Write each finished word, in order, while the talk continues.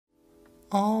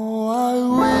Oh, I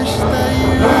wish that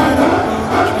you had a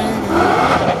trigger,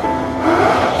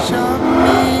 shut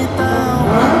me down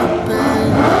with a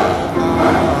big heart.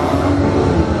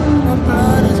 My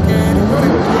blood is getting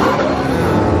thicker.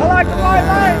 I like the white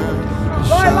light!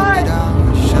 White light!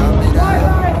 Shut me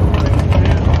down.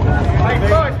 Hey,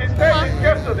 Bud, it says it's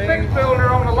just a six-cylinder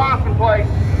on the license plate.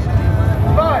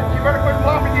 Bud, you better quit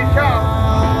flopping your chop.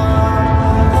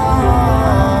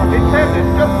 It says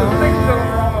it's just a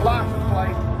six-cylinder on the license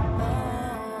plate.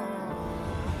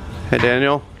 Hey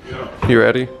Daniel, Yeah. you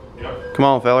ready? Yep. Come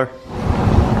on, feller.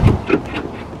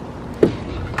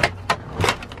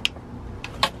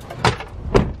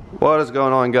 What is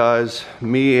going on, guys?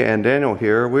 Me and Daniel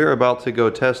here. We're about to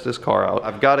go test this car out.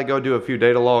 I've got to go do a few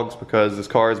data logs because this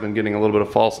car has been getting a little bit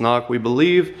of false knock, we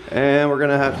believe, and we're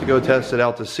gonna have to go test it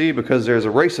out to see because there's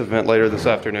a race event later this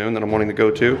afternoon that I'm wanting to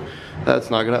go to. That's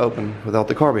not gonna open without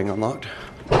the car being unlocked.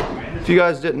 If you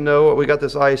guys didn't know, we got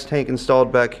this ice tank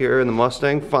installed back here in the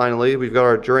Mustang. Finally, we've got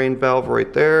our drain valve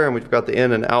right there, and we've got the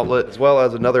in and outlet, as well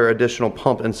as another additional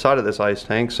pump inside of this ice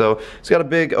tank. So it's got a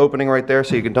big opening right there,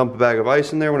 so you can dump a bag of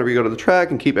ice in there whenever you go to the track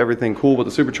and keep everything cool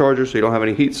with the supercharger so you don't have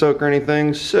any heat soak or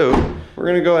anything. So we're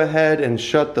gonna go ahead and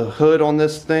shut the hood on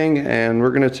this thing, and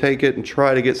we're gonna take it and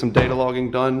try to get some data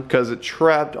logging done because it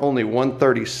trapped only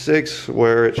 136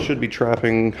 where it should be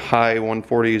trapping high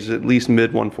 140s, at least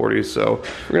mid 140s. So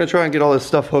we're gonna try and get all this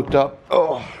stuff hooked up.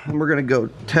 Oh, and we're gonna go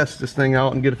test this thing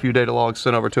out and get a few data logs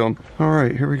sent over to them. All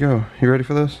right, here we go. You ready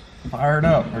for this? Fire it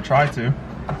up, or try to.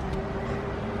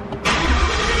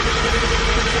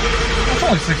 It's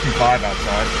only 65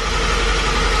 outside.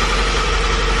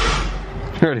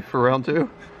 You ready for round two?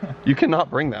 You cannot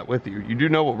bring that with you. You do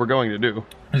know what we're going to do.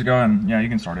 Just go ahead and, yeah, you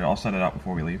can start it. I'll set it up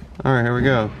before we leave. All right, here we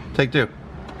go. Take two.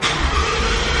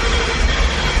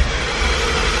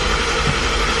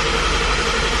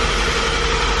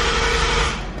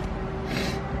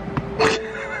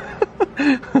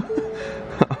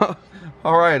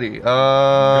 Alrighty,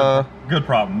 Good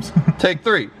problems. take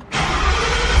three.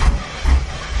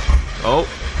 Oh.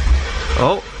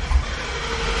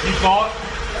 Default.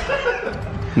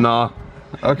 Nah.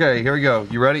 Okay, here we go.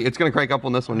 You ready? It's gonna crank up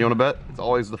on this one. You wanna bet? It's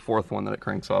always the fourth one that it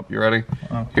cranks up. You ready?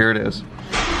 Oh. Here it is.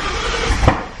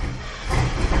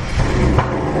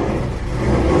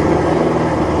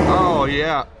 Oh,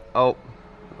 yeah. Oh.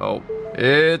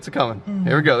 It's a coming.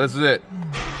 Here we go. This is it.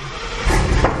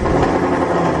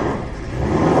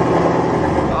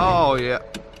 Oh, yeah.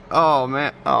 Oh,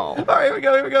 man. Oh. All right, here we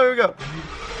go.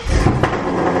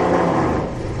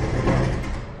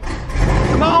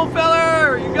 Come on,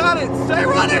 feller! You got it! Stay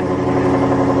running!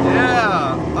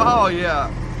 Yeah! Oh, yeah.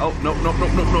 Oh, nope.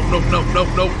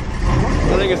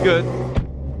 I think it's good.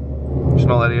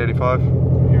 Smell that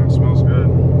E85? Yeah, it smells good.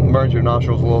 Burns your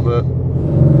nostrils a little bit.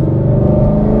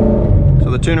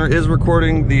 So the tuner is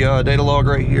recording the data log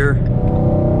right here.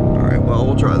 All right, well,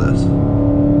 we'll try this.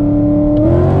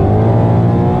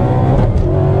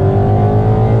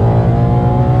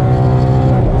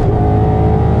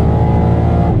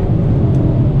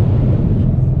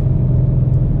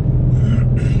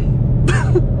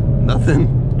 Nothing.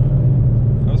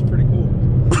 That was pretty cool.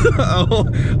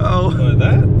 oh. But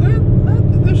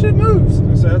that shit moves.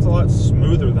 So that's a lot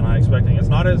smoother than I expected. It's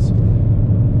not as, I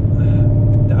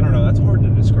don't know, that's hard to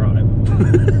describe.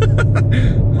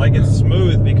 Like, it's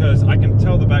smooth because I can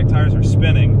tell the back tires are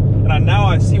spinning, and now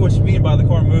I see what you mean by the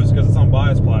car moves because it's on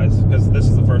bias plies, because this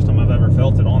is the first time I've ever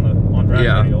felt it on drag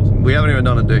videos. We haven't even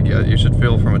done a dig yet. You should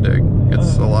feel from a dig.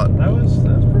 It's a lot. That was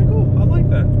pretty cool. I like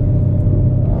that.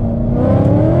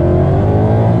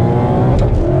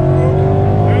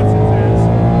 That's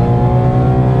intense.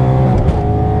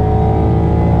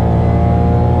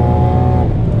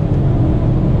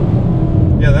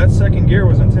 Yeah, that second gear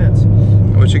was intense.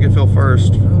 I wish you could feel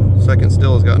first. Second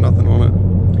still has got nothing on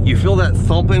it. You feel that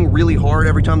thumping really hard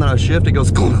every time that I shift. It goes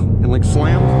and like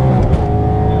slams.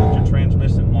 Yeah, your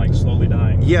transmission like slowly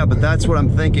dying. Yeah, but that's what I'm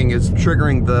thinking is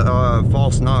triggering the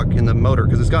false knock in the motor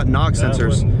because it's got knock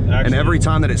sensors. And every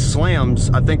time that it slams,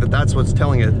 I think that's what's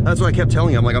telling it. That's what I kept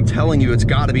telling you. I'm like, I'm telling you, it's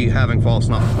got to be having false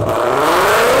knock.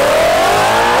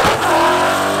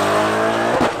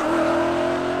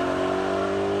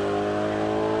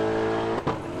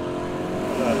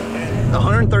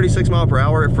 136 mile per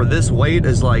hour for this weight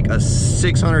is like a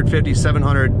 650,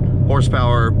 700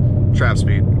 horsepower trap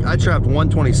speed. I trapped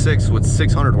 126 with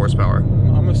 600 horsepower.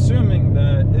 I'm assuming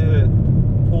that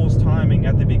it pulls timing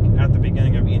at the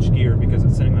beginning of each gear because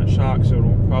it's sending that shock, so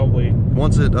it'll probably...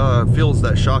 Once it feels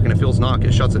that shock and it feels knock,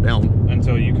 it shuts it down.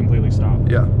 Until you completely stop.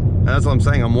 Yeah. And that's what I'm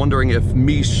saying. I'm wondering if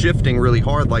me shifting really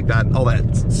hard like that, all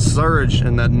that surge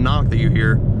and that knock that you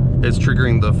hear, is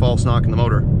triggering the false knock in the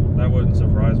motor. That wouldn't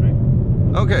surprise me.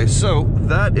 Okay, so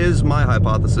that is my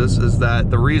hypothesis, is that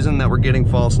the reason that we're getting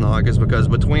false knock is because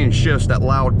between shifts, that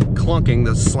loud clunking,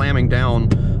 the slamming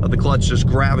down of the clutch just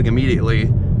grabbing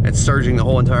immediately and surging the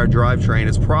whole entire drivetrain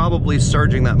is probably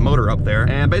surging that motor up there.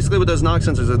 And basically what those knock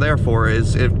sensors are there for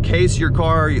is in case your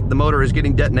car, the motor is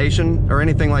getting detonation or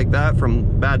anything like that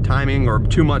from bad timing or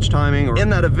too much timing. Or in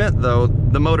that event though,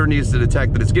 the motor needs to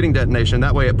detect that it's getting detonation.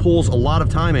 That way it pulls a lot of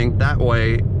timing. That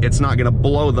way it's not gonna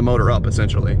blow the motor up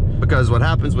essentially. Because what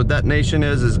happens with detonation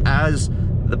is as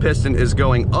the piston is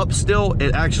going up still,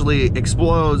 it actually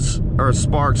explodes or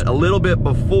sparks a little bit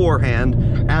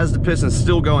beforehand as the piston's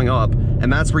still going up,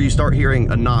 and that's where you start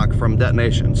hearing a knock from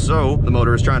detonation. So the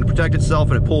motor is trying to protect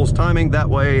itself and it pulls timing. That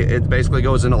way it basically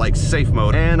goes into like safe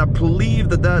mode. And I believe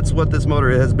that that's what this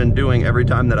motor has been doing every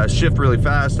time that I shift really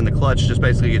fast and the clutch just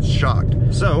basically gets shocked.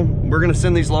 So we're gonna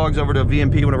send these logs over to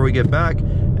VMP whenever we get back,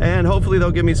 and hopefully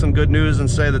they'll give me some good news and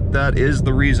say that that is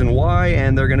the reason why,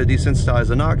 and they're gonna desensitize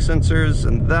the knock sensors,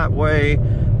 and that way,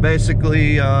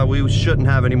 basically, we shouldn't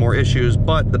have any more issues.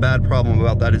 But the bad problem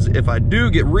about that is if I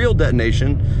do get real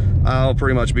detonation, I'll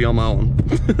pretty much be on my own.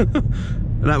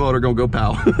 And that motor gonna go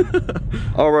pow.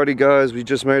 Alrighty guys, we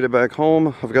just made it back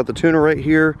home. I've got the tuner right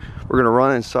here. We're gonna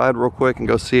run inside real quick and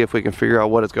go see if we can figure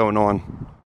out what is going on.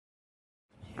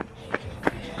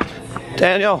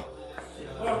 Daniel,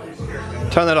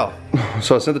 turn that off.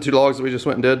 So I sent the 2 logs that we just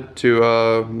went and did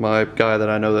to my guy that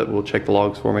I know that will check the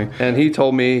logs for me. And he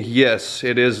told me, yes,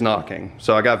 it is knocking.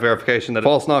 So I got verification that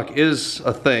false knock is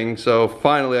a thing. So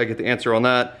finally I get the answer on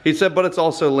that. He said, but it's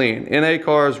also lean. NA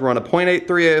cars run a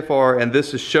 0.83 AFR, and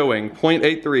this is showing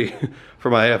 0.83 for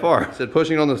my AFR. He said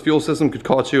pushing on the fuel system could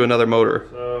cost you another motor.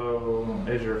 So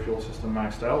is your fuel system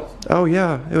maxed out? Oh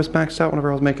yeah, it was maxed out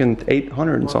whenever I was making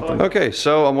 800 and something. Okay,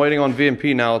 so I'm waiting on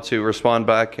VMP now to respond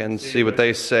back and see what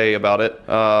they say about it.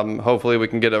 Hopefully we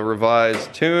can get a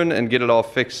revised tune and get it all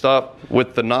fixed up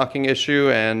with the knocking issue,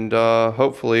 and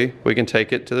hopefully we can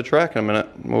take it to the track in a minute.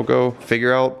 We'll go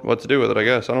figure out what to do with it, I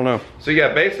guess. I don't know. So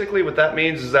yeah, basically what that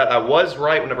means is that I was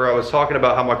right whenever I was talking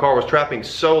about how my car was trapping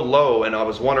so low and I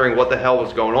was wondering what the hell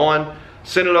was going on.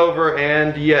 Sent it over,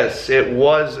 and yes, it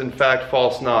was in fact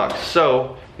false knock.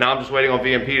 So now I'm just waiting on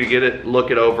VMP to get it, look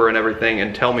it over and everything,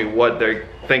 and tell me what they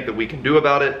think that we can do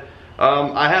about it.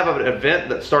 I have an event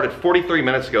that started 43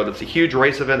 minutes ago. That's a huge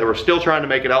race event that we're still trying to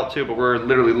make it out to, but we're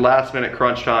literally last minute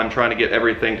crunch time trying to get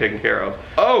everything taken care of.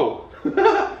 Oh,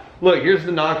 look, here's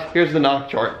the knock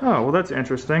chart. Oh, well that's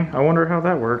interesting. I wonder how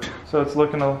that worked. So it's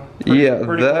looking pretty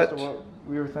close to what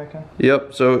we were thinking.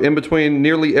 Yep, so in between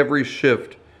nearly every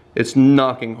shift, it's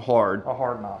knocking hard. A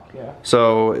hard knock, yeah.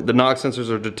 So the knock sensors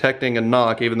are detecting a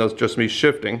knock even though it's just me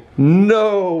shifting.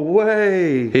 No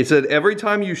way! He said every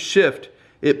time you shift,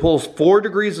 it pulls 4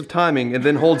 degrees of timing and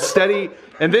then holds steady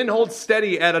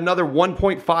at another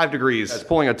 1.5 degrees. It's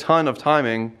pulling a ton of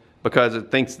timing because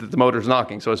it thinks that the motor's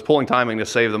knocking, so it's pulling timing to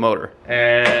save the motor.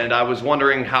 And I was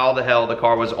wondering how the hell the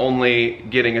car was only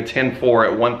getting a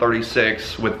 10.4 at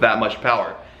 136 with that much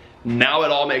power. Now it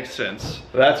all makes sense.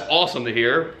 That's awesome to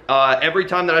hear. Every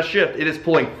time that I shift, it is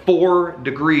pulling 4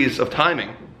 degrees of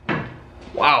timing.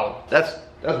 Wow, that's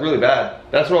really bad.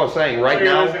 That's what I was saying right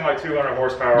now. You're losing like 200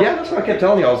 horsepower. Yeah, that's what I kept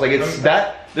telling you. I was like, it's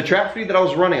that, the trap speed that I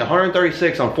was running,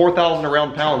 136 on 4,000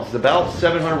 around pounds, is about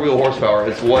 700 wheel horsepower.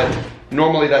 It's what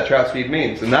normally that trap speed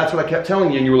means. And that's what I kept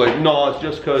telling you, and you were like, no, it's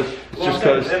just because,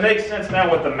 It makes sense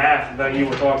now with the math that you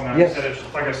were talking about. Yes. You said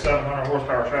it's like a 700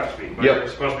 horsepower trap speed, but Yep. you're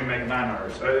supposed to be making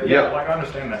 900. So yeah, Yep. like I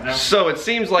understand that now. So it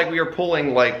seems like we are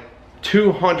pulling like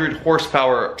 200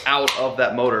 horsepower out of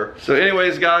that motor. So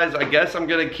anyways guys, I guess I'm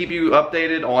gonna keep you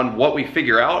updated on what we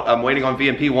figure out. I'm waiting on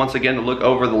VMP once again to look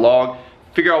over the log,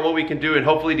 figure out what we can do, and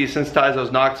hopefully desensitize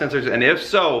those knock sensors. And if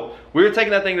so, we're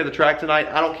taking that thing to the track tonight.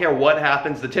 I don't care what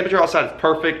happens. The temperature outside is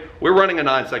perfect. We're running a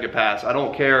 9-second pass. I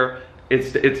don't care.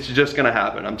 It's just gonna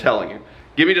happen, I'm telling you.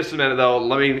 Give me just a minute though.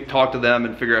 Let me talk to them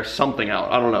and figure something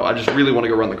out. I don't know. I just really want to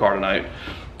go run the car tonight.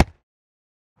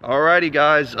 Alrighty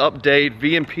guys, update.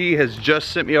 VMP has just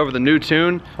sent me over the new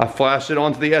tune. I flashed it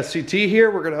onto the SCT here.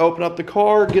 We're gonna open up the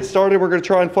car, get started. We're gonna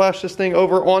try and flash this thing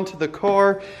over onto the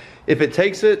car. If it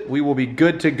takes it, we will be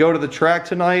good to go to the track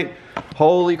tonight.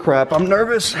 Holy crap, I'm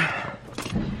nervous.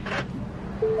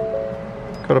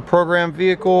 Go to program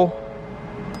vehicle.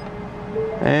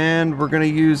 And we're gonna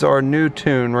use our new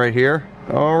tune right here.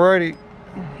 Alrighty,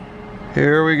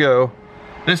 here we go.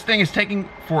 This thing is taking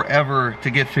forever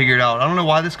to get figured out. I don't know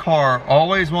why this car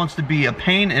always wants to be a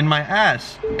pain in my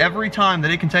ass. Every time that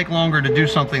it can take longer to do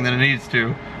something than it needs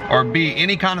to, or be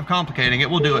any kind of complicating, it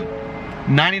will do it.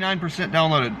 99%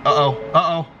 downloaded. Uh-oh,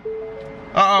 uh-oh,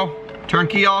 uh-oh. Turn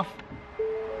key off.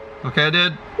 Okay, I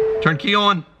did. Turn key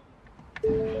on.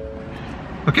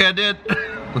 Okay, I did.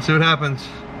 Let's see what happens.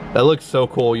 That looks so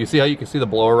cool. You see how you can see the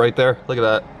blower right there? Look at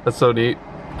that. That's so neat.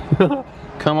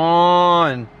 Come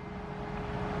on.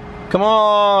 Come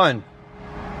on.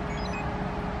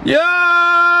 Yo!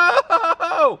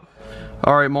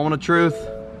 All right, moment of truth.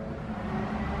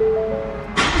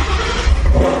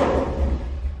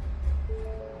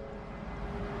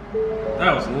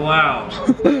 That was loud.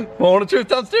 Moment of truth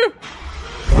times 2.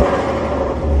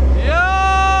 Yo!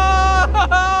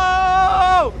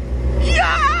 Yo!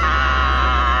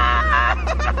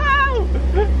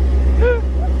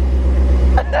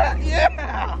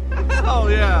 Yeah!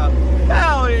 Hell yeah!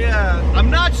 Hell yeah! I'm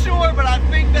not sure, but I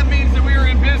think that means that we were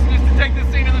in business to take this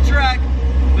thing to the track.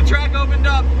 The track opened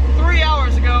up 3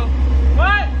 hours ago.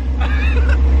 What?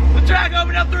 The track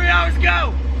opened up 3 hours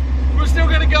ago. We're still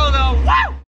gonna go though.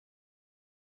 Woo!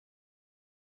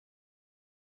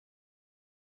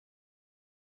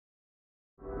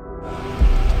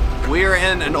 We're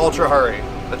in an ultra hurry.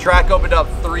 The track opened up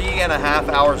 3.5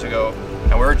 hours ago,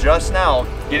 and we're just now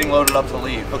getting loaded up to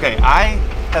leave. Okay, I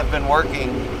have been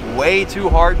working way too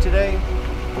hard today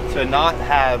to not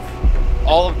have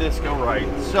all of this go right.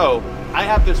 So I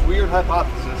have this weird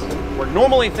hypothesis where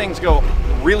normally things go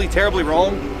really terribly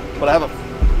wrong, but I have a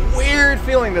weird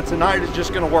feeling that tonight is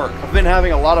just gonna work. I've been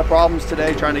having a lot of problems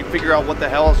today trying to figure out what the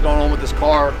hell is going on with this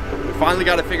car. We finally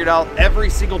got it figured out. Every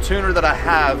single tuner that I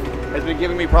have has been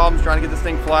giving me problems trying to get this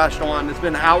thing flashed on. It's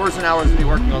been hours and hours of me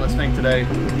working on this thing today.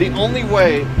 The only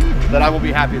way that I will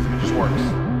be happy is if it just works.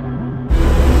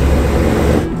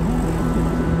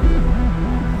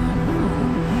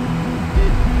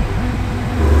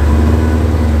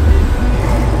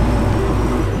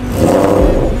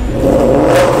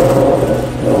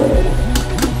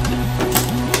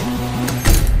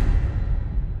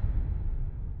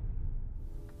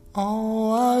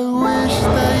 Oh, I wish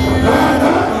that you had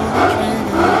a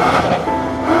trigger.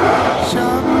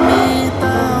 Shut me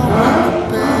down with a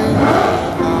big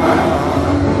heart.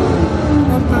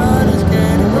 My blood is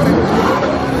getting thicker.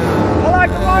 I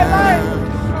like the white light.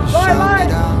 Shut me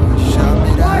down, shut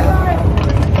me down.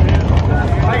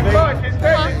 Hey, Bud, it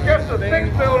says it's just a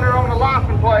six-cylinder on the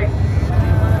license plate.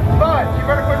 Bud, you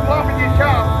better quit flopping your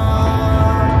chop.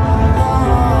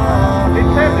 It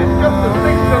says it's just a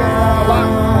six-cylinder on the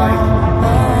license plate.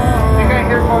 You can't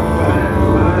hear much.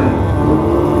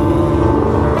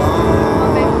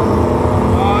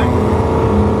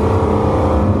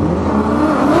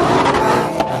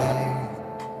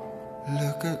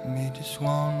 Look at me just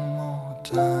one more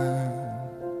time.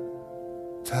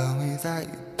 Tell me that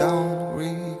you don't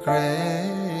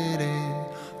regret it.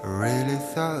 I really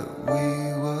thought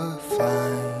we were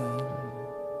fine.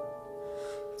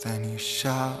 Then you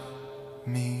shot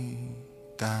me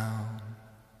down.